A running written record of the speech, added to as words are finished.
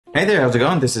Hey there, how's it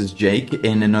going? This is Jake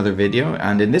in another video,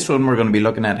 and in this one we're going to be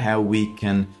looking at how we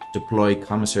can deploy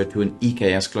Komiser to an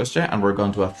EKS cluster, and we're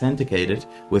going to authenticate it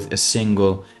with a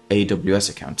single AWS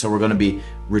account. So we're going to be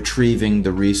retrieving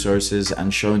the resources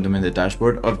and showing them in the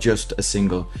dashboard of just a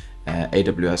single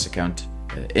AWS account.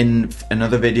 In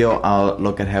another video, I'll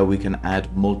look at how we can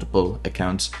add multiple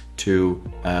accounts to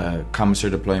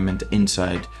Komiser deployment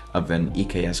inside of an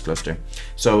EKS cluster.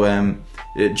 So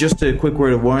just a quick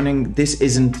word of warning, this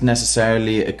isn't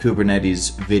necessarily a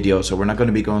Kubernetes video, so we're not going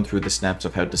to be going through the steps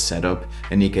of how to set up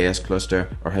an EKS cluster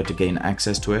or how to gain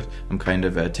access to it. I'm kind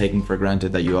of taking for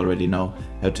granted that you already know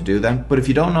how to do that. But if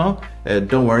you don't know,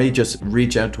 don't worry, just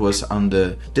reach out to us on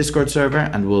the Discord server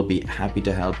and we'll be happy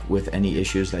to help with any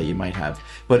issues that you might have.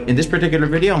 But in this particular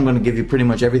video, I'm going to give you pretty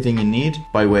much everything you need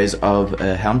by ways of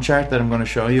a Helm chart that I'm going to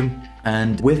show you.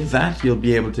 And with that, you'll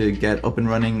be able to get up and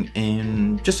running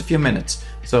in just a few minutes.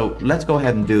 So let's go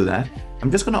ahead and do that.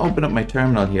 I'm just going to open up my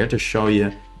terminal here to show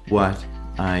you what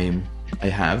I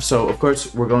have. So of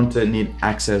course, we're going to need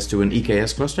access to an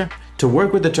EKS cluster. To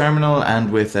work with the terminal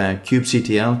and with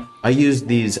kubectl, I use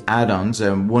these add-ons.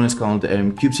 One is called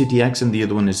kubectx and the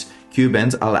other one is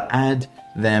kubens. I'll add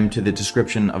them to the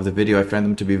description of the video. I found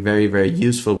them to be very, very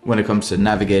useful when it comes to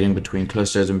navigating between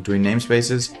clusters and between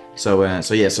namespaces. So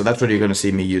that's what you're going to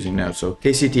see me using now. So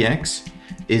kctx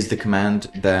is the command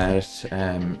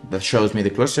that shows me the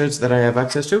clusters that I have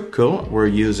access to. Cool. We're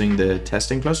using the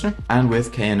testing cluster, and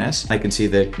with KNS, I can see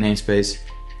the namespace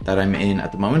that I'm in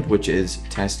at the moment, which is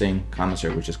testing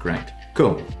Komiser, which is correct.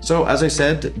 Cool. So as I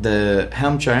said, the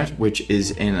Helm chart, which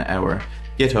is in our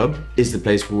GitHub, is the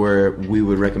place where we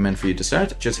would recommend for you to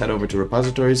start. Just head over to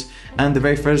repositories, and the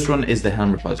very first one is the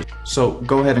Helm repository. So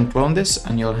go ahead and clone this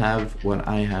and you'll have what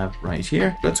I have right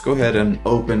here. Let's go ahead and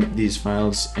open these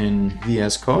files in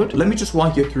VS Code. Let me just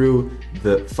walk you through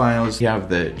the files. You have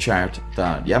the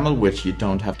chart.yaml, which you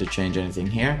don't have to change anything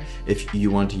here. If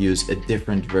you want to use a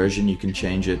different version, you can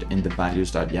change it in the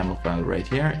values.yaml file right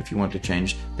here. If you want to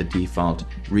change the default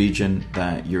region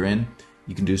that you're in,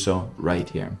 you can do so right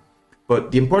here.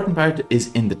 But the important part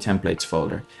is in the templates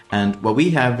folder. And what we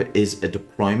have is a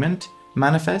deployment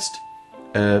manifest,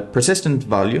 a persistent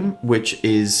volume, which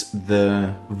is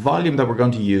the volume that we're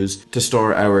going to use to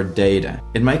store our data.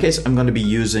 In my case, I'm going to be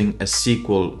using a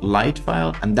SQLite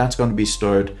file, and that's going to be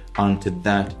stored onto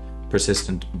that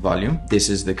persistent volume. This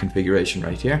is the configuration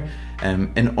right here.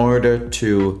 In order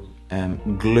to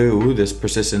glue this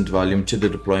persistent volume to the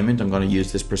deployment, I'm going to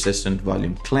use this persistent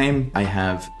volume claim. I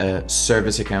have a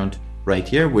service account right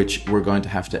here, which we're going to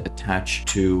have to attach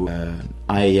to an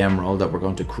IAM role that we're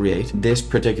going to create. This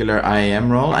particular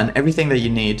IAM role and everything that you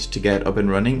need to get up and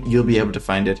running, you'll be able to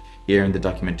find it here in the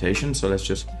documentation. So let's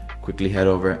just quickly head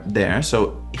over there.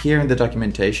 So here in the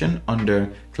documentation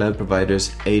under Cloud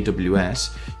Providers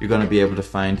AWS, you're going to be able to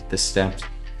find the steps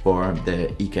for the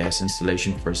EKS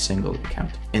installation for a single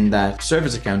account. In that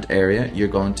service account area, you're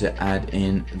going to add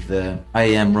in the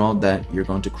IAM role that you're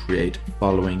going to create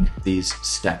following these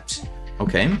steps.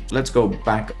 Okay, let's go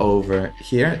back over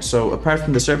here. So apart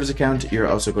from the service account, you're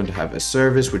also going to have a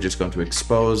service, which is going to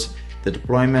expose the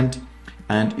deployment,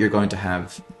 and you're going to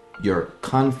have your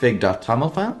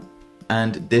config.toml file.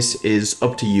 And this is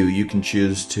up to you. You can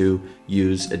choose to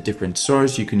use a different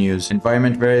source. You can use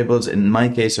environment variables. In my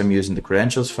case, I'm using the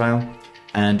credentials file,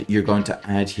 and you're going to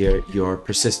add here your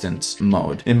persistence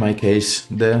mode. In my case,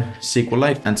 the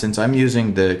SQLite. And since I'm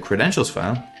using the credentials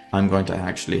file, I'm going to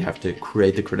actually have to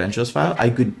create the credentials file.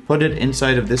 I could put it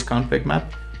inside of this config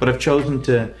map, but I've chosen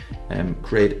to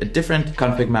create a different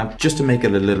config map just to make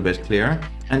it a little bit clearer.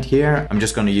 And here, I'm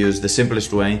just going to use the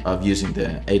simplest way of using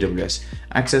the AWS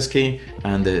access key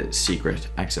and the secret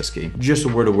access key. Just a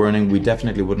word of warning, we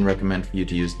definitely wouldn't recommend for you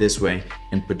to use this way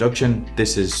in production.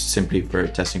 This is simply for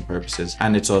testing purposes,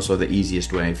 and it's also the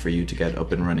easiest way for you to get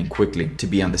up and running quickly. To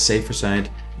be on the safer side,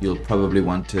 you'll probably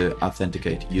want to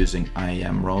authenticate using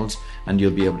IAM roles, and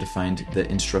you'll be able to find the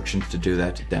instructions to do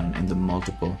that down in the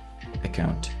multiple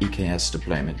account EKS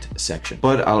deployment section.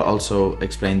 But I'll also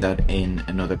explain that in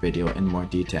another video in more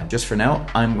detail. Just for now,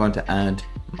 I'm going to add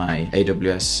my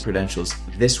AWS credentials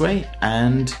this way,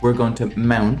 and we're going to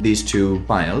mount these two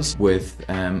files with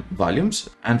volumes.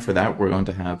 And for that, we're going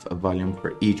to have a volume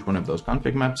for each one of those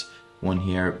config maps. One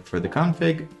here for the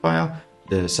config file,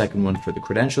 the second one for the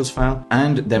credentials file,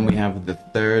 and then we have the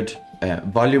third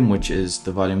volume, which is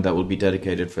the volume that will be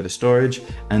dedicated for the storage.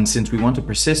 And since we want to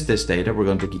persist this data, we're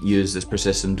going to use this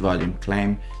persistent volume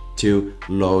claim to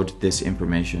load this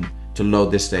information, to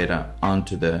load this data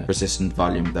onto the persistent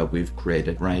volume that we've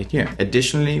created right here.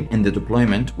 Additionally, in the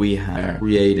deployment, we are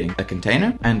creating a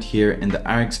container, and here in the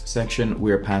args section,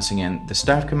 we're passing in the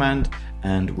start command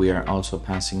and we are also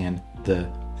passing in the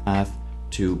path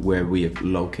to where we have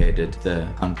located the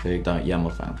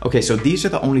config.yaml file. Okay, so these are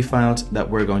the only files that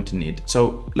we're going to need.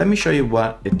 So let me show you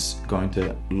what it's going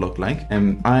to look like.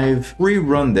 I've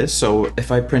rerun this, so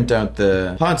if I print out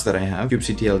the pods that I have,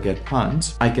 kubectl get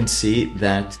pods, I can see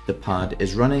that the pod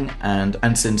is running, and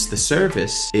since the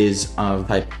service is of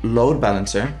type load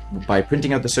balancer, by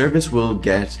printing out the service, we'll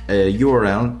get a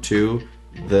URL to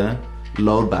the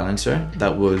load balancer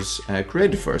that was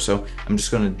created for. So I'm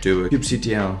just going to do a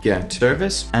kubectl get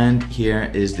service, and here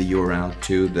is the URL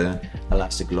to the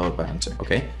Elastic load balancer.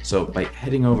 Okay, so by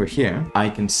heading over here, I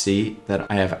can see that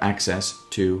I have access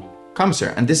to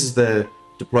Komiser, and this is the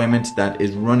deployment that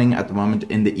is running at the moment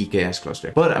in the EKS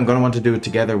cluster. But I'm going to want to do it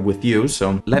together with you,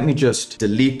 so let me just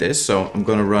delete this. So I'm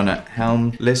going to run a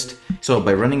helm list. So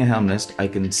by running a helm list, I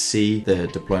can see the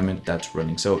deployment that's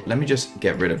running. So let me just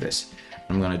get rid of this.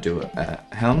 I'm going to do a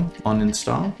helm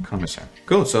uninstall Komiser.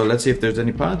 Cool, so let's see if there's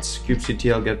any pods.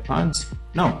 kubectl get pods.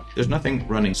 No, there's nothing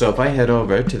running. So if I head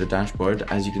over to the dashboard,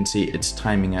 as you can see, it's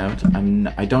timing out.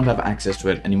 I don't have access to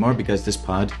it anymore because this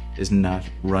pod is not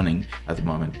running at the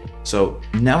moment. So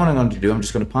now what I'm going to do, I'm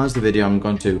just going to pause the video. I'm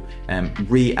going to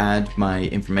re-add my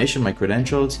information, my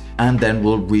credentials, and then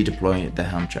we'll redeploy the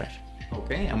helm chart.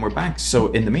 Okay, and we're back.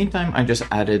 So in the meantime, I just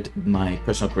added my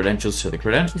personal credentials to the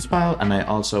credentials file, and I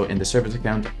also in the service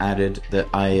account added the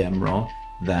IAM role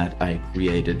that I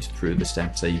created through the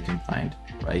steps that you can find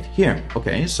right here.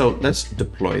 Okay, so let's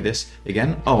deploy this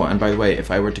again. Oh, and by the way,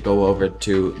 if I were to go over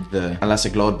to the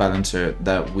Elastic load balancer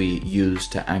that we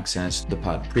used to access the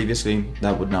pod previously,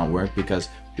 that would not work because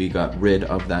we got rid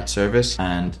of that service,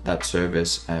 and that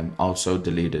service also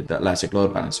deleted the Elastic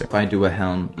load balancer. If I do a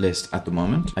helm list at the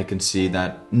moment, I can see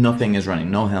that nothing is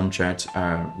running, no helm charts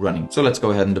are running. So let's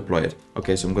go ahead and deploy it.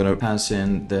 Okay, so I'm going to pass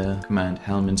in the command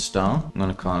helm install. I'm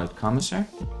going to call it Komiser,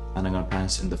 and I'm going to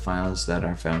pass in the files that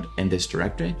are found in this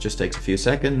directory. It just takes a few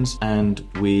seconds and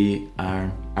we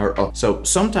are up. So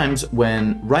sometimes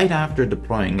right after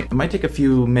deploying, it might take a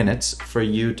few minutes for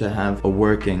you to have a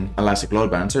working Elastic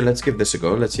load balancer. Let's give this a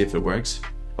go. Let's see if it works.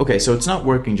 Okay, so it's not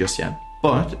working just yet.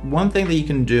 But one thing that you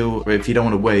can do if you don't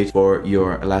want to wait for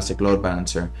your Elastic load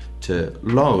balancer to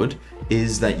load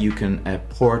is that you can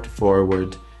port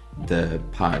forward the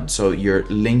pod. So you're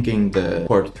linking the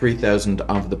port 3000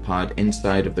 of the pod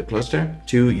inside of the cluster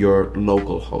to your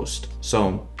local host.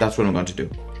 So that's what I'm going to do.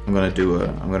 I'm going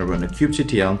to run a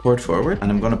kubectl port forward,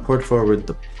 and I'm going to port forward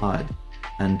the pod.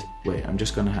 And wait, I'm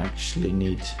just going to actually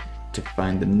need to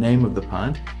find the name of the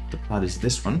pod. The pod is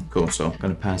this one. Cool. So I'm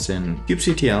going to pass in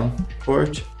kubectl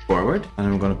port forward, and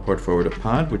I'm going to port forward a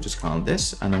pod which is called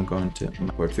this, and I'm going to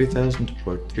port 3000 to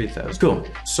port 3000. Cool.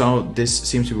 So this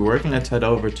seems to be working. Let's head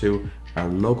over to our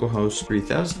localhost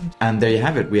 3000, and there you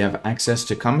have it. We have access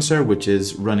to Komiser, which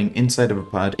is running inside of a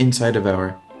pod inside of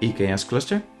our EKS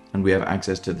cluster, and we have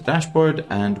access to the dashboard,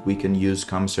 and we can use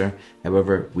Komiser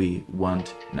however we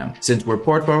want now. Since we're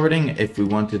port forwarding, if we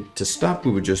wanted to stop,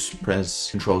 we would just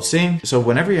press Control-C. So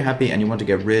whenever you're happy and you want to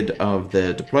get rid of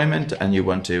the deployment, and you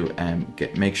want to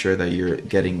make sure that you're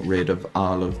getting rid of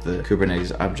all of the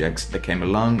Kubernetes objects that came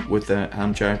along with the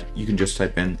Helm chart, you can just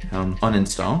type in helm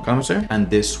uninstall Komiser, and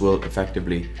this will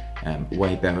effectively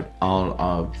wipe out all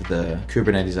of the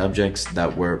Kubernetes objects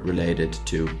that were related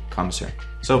to Komiser.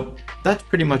 So that's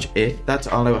pretty much it. That's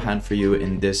all I had for you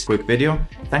in this quick video.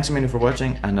 Thanks a million for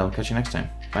watching, and I'll catch you next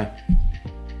time. Bye.